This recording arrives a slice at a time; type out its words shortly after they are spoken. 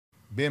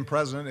Being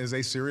president is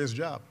a serious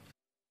job.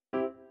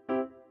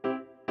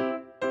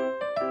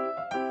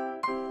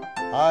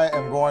 I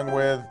am going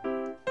with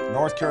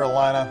North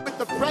Carolina. With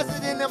the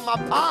president and my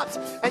pops,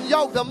 and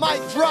yo, the mic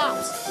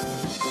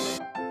drops.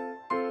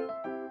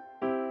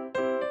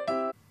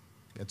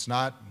 It's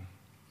not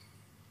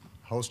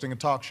hosting a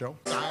talk show.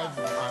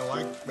 I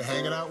like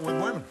hanging out with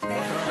women.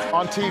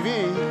 On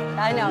TV,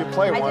 I know. you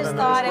play one, I just and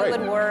thought it was it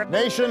great. would work.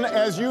 Nation,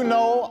 as you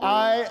know,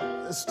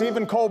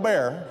 Stephen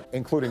Colbert,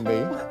 including me,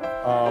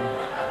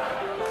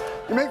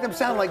 You make them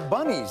sound like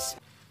bunnies.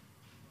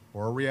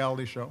 Or a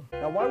reality show.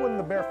 Now, why wouldn't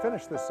the bear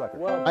finish this sucker?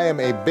 Well, I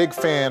am a big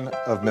fan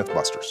of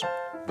Mythbusters.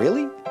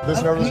 Really?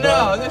 This nervous No,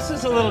 guy? this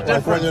is a little Like when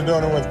different. you're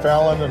doing it with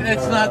Fallon and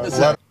It's not the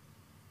same.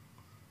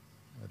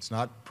 It's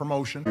not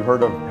promotion. You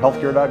heard of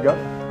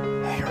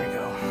healthcare.gov? Here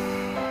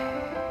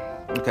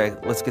we go. Okay,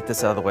 let's get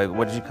this out of the way.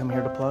 What did you come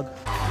here to plug?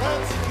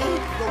 Let's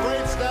keep the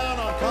rates down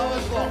on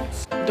college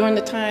loans. During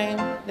the time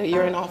that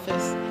you're in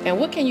office, and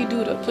what can you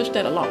do to push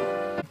that along?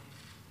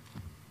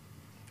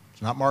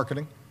 It's not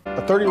marketing.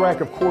 A 30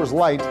 rack of Coors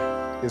Light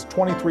is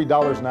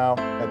 $23 now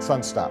at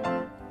Sunstop.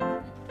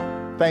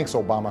 Thanks,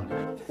 Obama.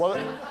 Well,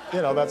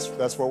 you know, that's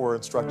what we're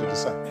instructed to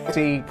say.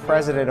 See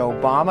President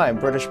Obama and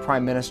British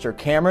Prime Minister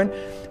Cameron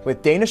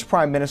with Danish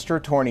Prime Minister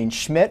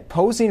Thorning-Schmidt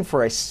posing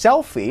for a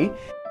selfie.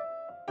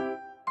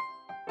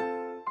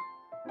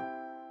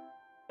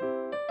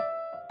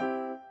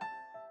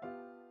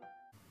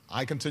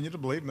 I continue to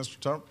believe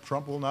Mr.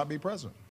 Trump will not be president.